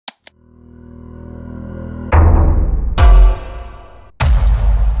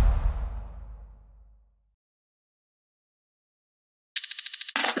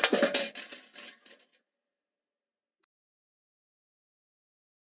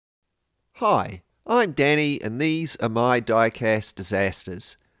Hi, I'm Danny and these are my Diecast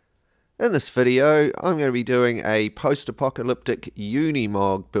Disasters. In this video I'm going to be doing a post-apocalyptic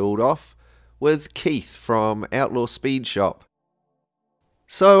Unimog build-off with Keith from Outlaw Speed Shop.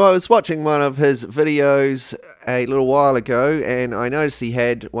 So I was watching one of his videos a little while ago and I noticed he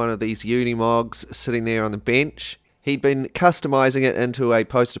had one of these Unimogs sitting there on the bench. He'd been customizing it into a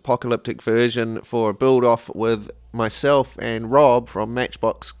post-apocalyptic version for a build-off with myself and Rob from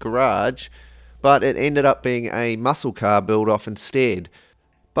Matchbox Garage, but it ended up being a muscle car build-off instead.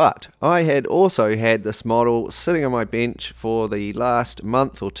 But I had also had this model sitting on my bench for the last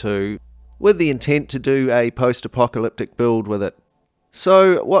month or two with the intent to do a post-apocalyptic build with it.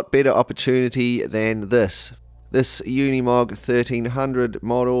 So what better opportunity than this? This Unimog 1300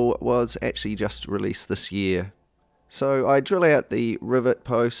 model was actually just released this year. So I drill out the rivet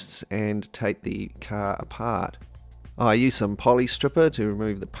posts and take the car apart. I use some poly stripper to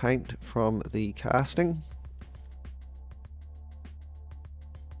remove the paint from the casting.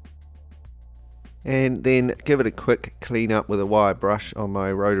 And then give it a quick clean up with a wire brush on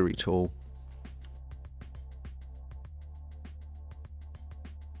my rotary tool.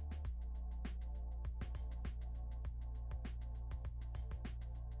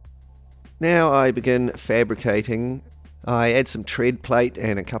 Now I begin fabricating. I add some tread plate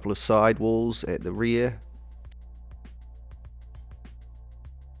and a couple of side walls at the rear.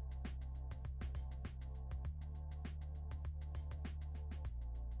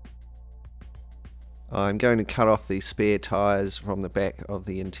 I'm going to cut off the spare tyres from the back of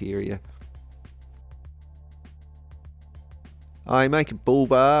the interior. I make a bull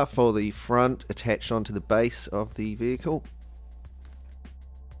bar for the front attached onto the base of the vehicle.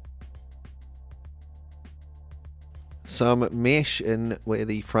 Some mesh in where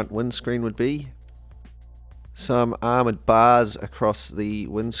the front windscreen would be. Some armoured bars across the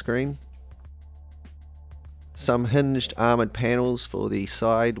windscreen. Some hinged armoured panels for the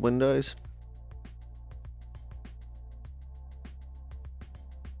side windows.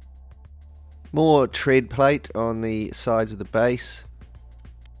 More tread plate on the sides of the base.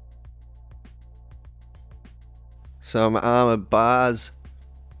 Some armoured bars.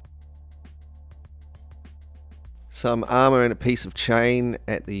 Some armour and a piece of chain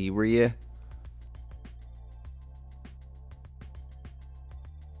at the rear.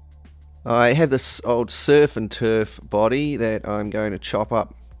 I have this old surf and turf body that I'm going to chop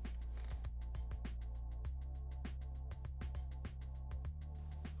up.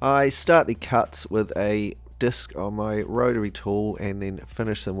 I start the cuts with a disc on my rotary tool and then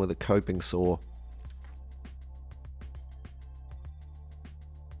finish them with a coping saw.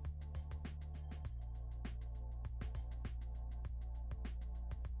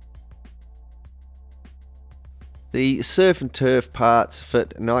 The surf and turf parts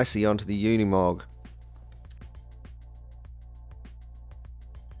fit nicely onto the Unimog.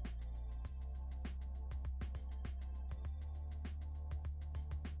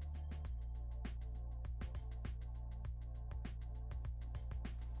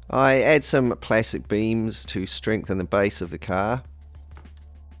 I add some plastic beams to strengthen the base of the car.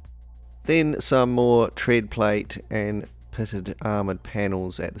 Then some more tread plate and pitted armoured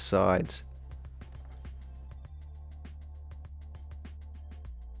panels at the sides.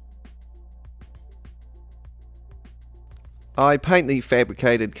 I paint the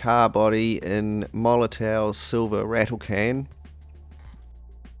fabricated car body in Molotow silver rattle can.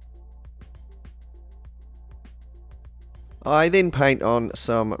 I then paint on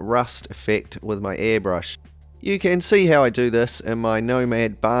some rust effect with my airbrush. You can see how I do this in my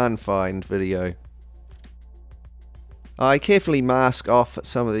Nomad barn find video. I carefully mask off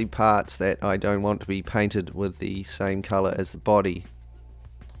some of the parts that I don't want to be painted with the same colour as the body.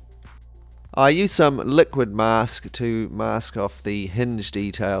 I use some liquid mask to mask off the hinge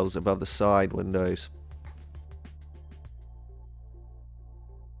details above the side windows.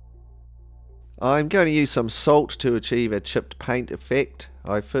 I'm going to use some salt to achieve a chipped paint effect.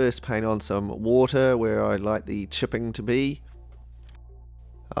 I first paint on some water where I like the chipping to be.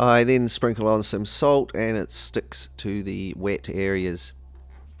 I then sprinkle on some salt and it sticks to the wet areas.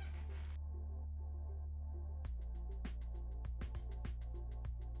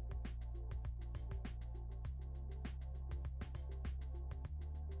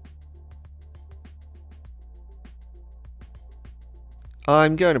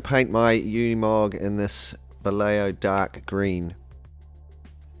 I'm going to paint my Unimog in this Vallejo dark green.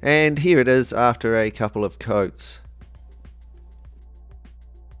 And here it is after a couple of coats.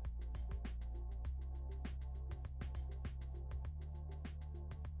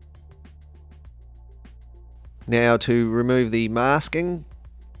 Now to remove the masking,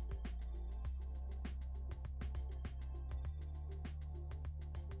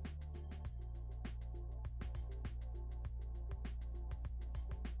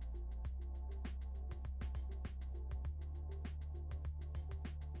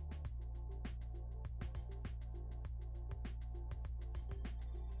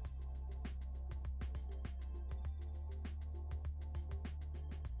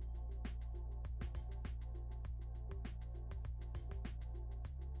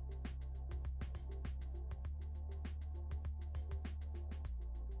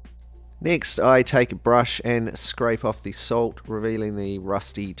 Next, I take a brush and scrape off the salt, revealing the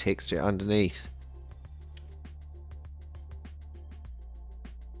rusty texture underneath.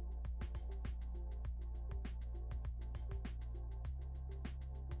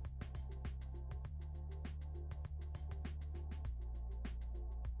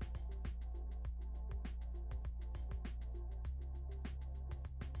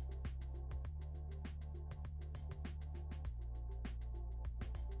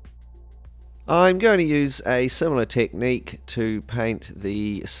 I'm going to use a similar technique to paint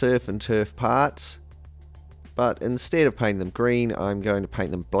the surf and turf parts, but instead of painting them green, I'm going to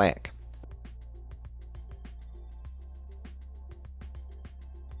paint them black.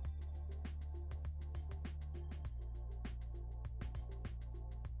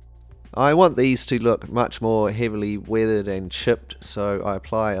 I want these to look much more heavily weathered and chipped, so I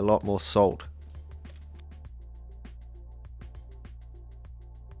apply a lot more salt.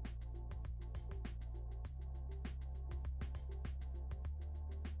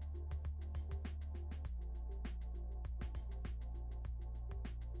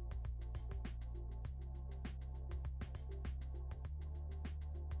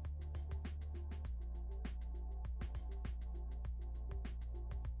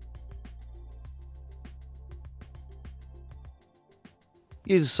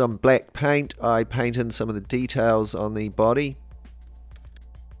 Use some black paint. I paint in some of the details on the body.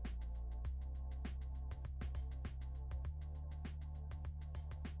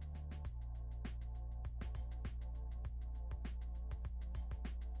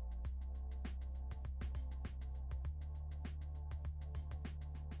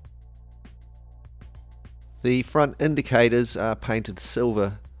 The front indicators are painted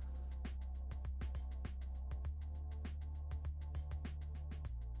silver.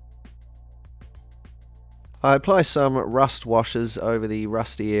 I apply some rust washes over the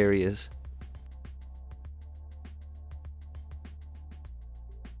rusty areas.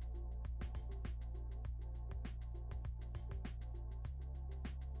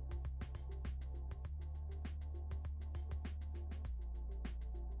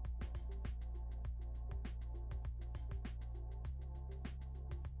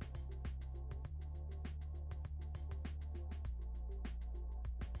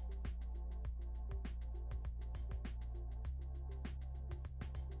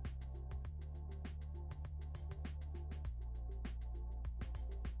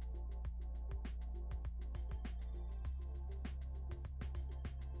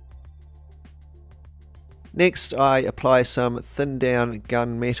 Next, I apply some thinned down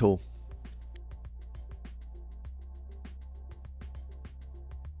gunmetal.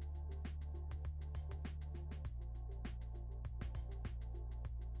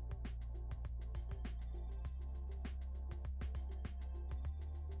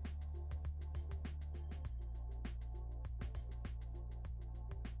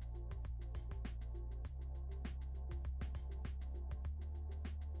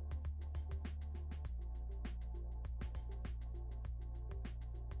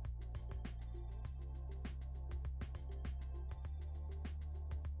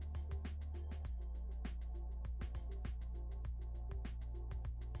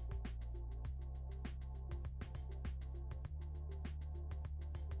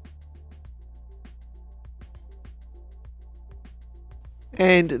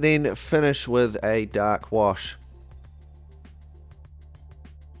 And then finish with a dark wash.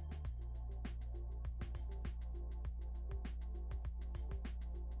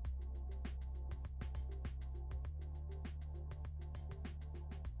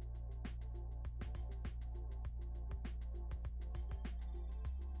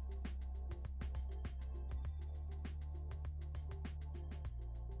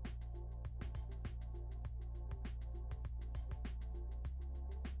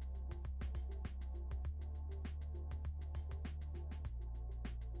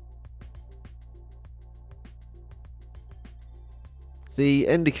 The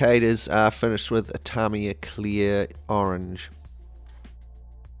indicators are finished with a Tamiya clear orange.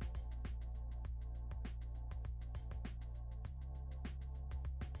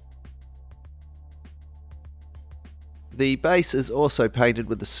 The base is also painted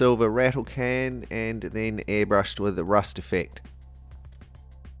with the silver rattle can and then airbrushed with the rust effect.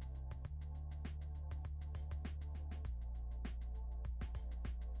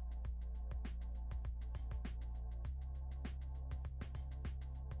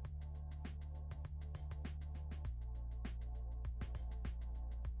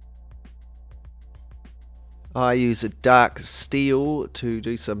 I use a dark steel to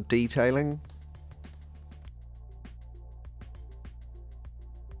do some detailing.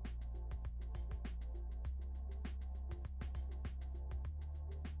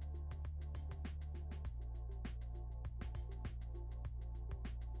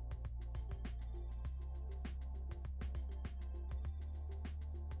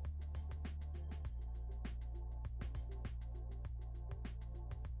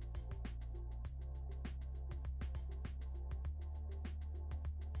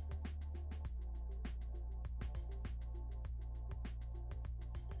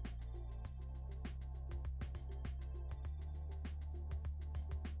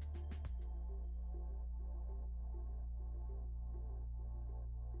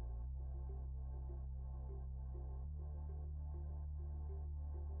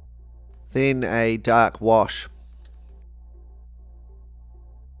 then a dark wash.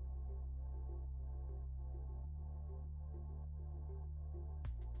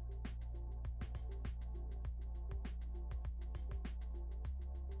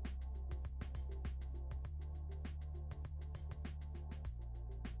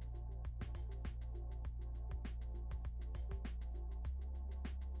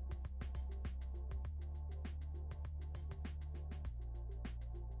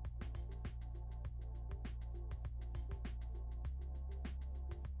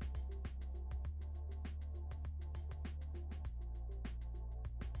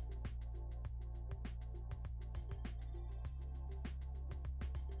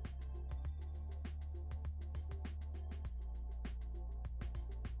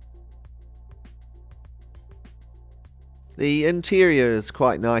 The interior is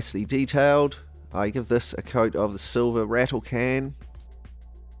quite nicely detailed. I give this a coat of the silver rattle can.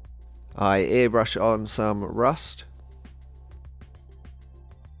 I airbrush on some rust.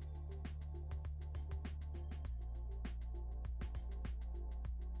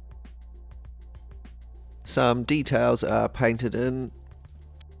 Some details are painted in.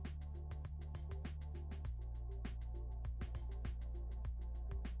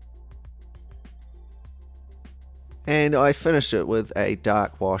 And I finish it with a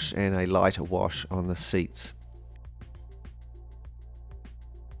dark wash and a lighter wash on the seats.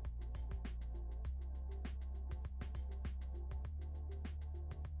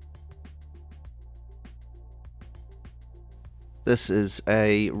 This is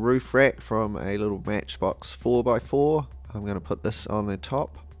a roof rack from a little Matchbox 4x4. I'm going to put this on the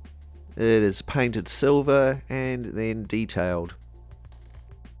top. It is painted silver and then detailed.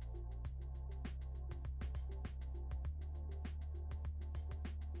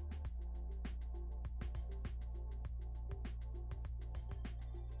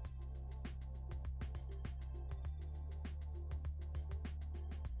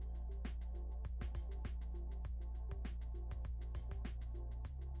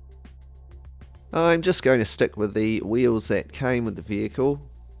 I'm just going to stick with the wheels that came with the vehicle.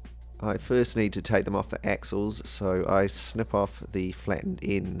 I first need to take them off the axles, so I snip off the flattened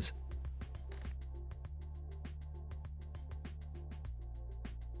ends.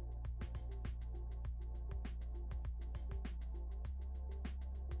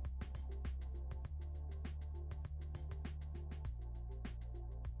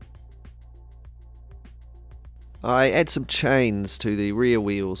 I add some chains to the rear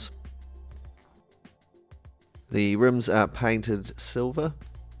wheels. The rims are painted silver.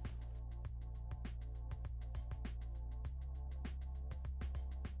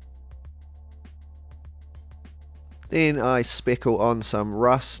 Then I speckle on some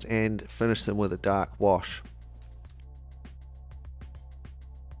rust and finish them with a dark wash.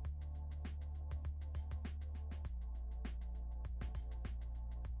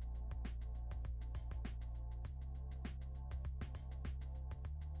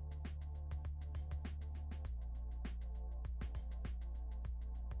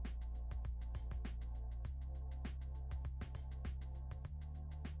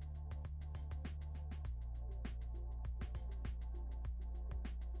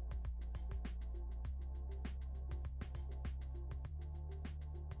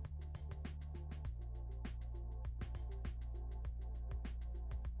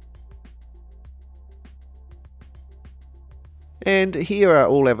 And here are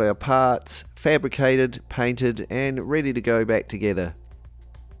all of our parts, fabricated, painted and ready to go back together.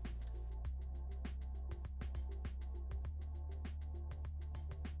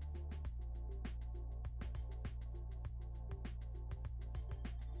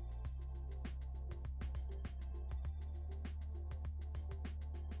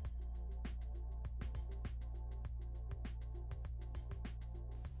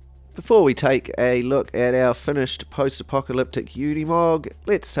 Before we take a look at our finished post-apocalyptic Unimog,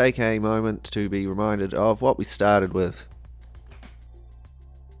 let's take a moment to be reminded of what we started with.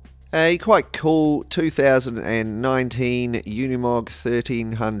 A quite cool 2019 Unimog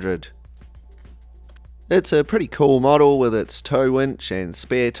 1300. It's a pretty cool model with its tow winch and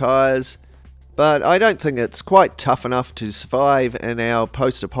spare tyres, but I don't think it's quite tough enough to survive in our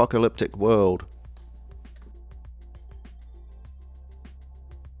post-apocalyptic world.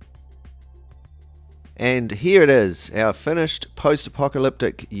 And here it is, our finished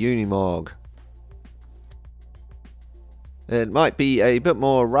post-apocalyptic Unimog. It might be a bit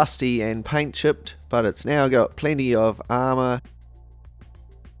more rusty and paint chipped, but it's now got plenty of armour,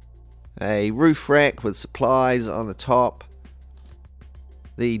 a roof rack with supplies on the top,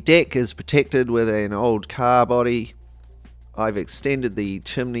 the deck is protected with an old car body, I've extended the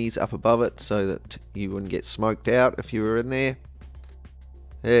chimneys up above it so that you wouldn't get smoked out if you were in there.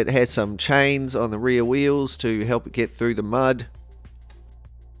 It has some chains on the rear wheels to help it get through the mud.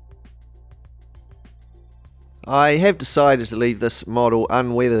 I have decided to leave this model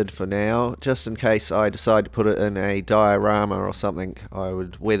unweathered for now, just in case I decide to put it in a diorama or something. I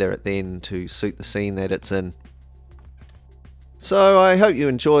would weather it then to suit the scene that it's in. So I hope you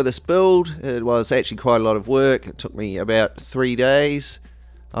enjoy this build. It was actually quite a lot of work. It took me about 3 days.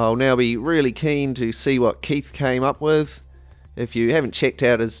 I'll now be really keen to see what Keith came up with. If you haven't checked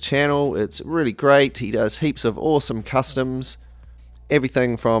out his channel, it's really great. He does heaps of awesome customs.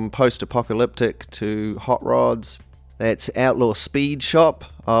 Everything from post-apocalyptic to hot rods. That's Outlaw Speed Shop.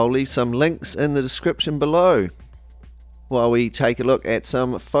 I'll leave some links in the description below. While we take a look at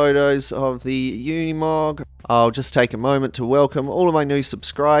some photos of the Unimog, I'll just take a moment to welcome all of my new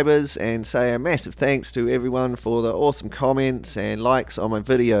subscribers and say a massive thanks to everyone for the awesome comments and likes on my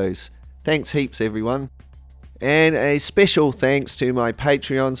videos. Thanks heaps everyone. And a special thanks to my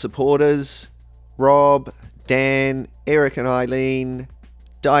Patreon supporters, Rob, Dan, Eric and Eileen,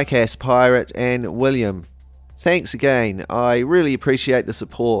 Diecast Pirate and William. Thanks again, I really appreciate the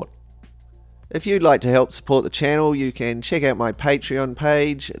support. If you'd like to help support the channel, you can check out my Patreon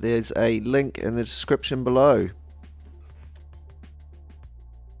page. There's a link in the description below.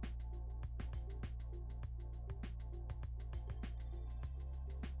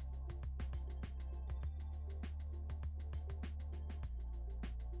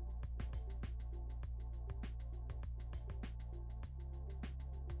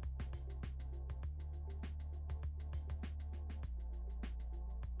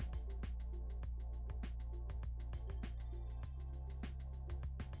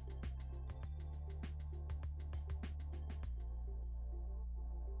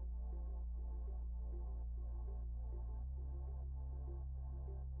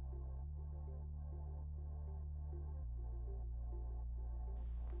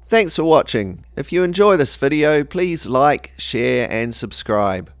 Thanks for watching. If you enjoy this video, please like, share and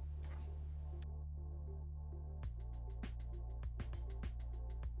subscribe.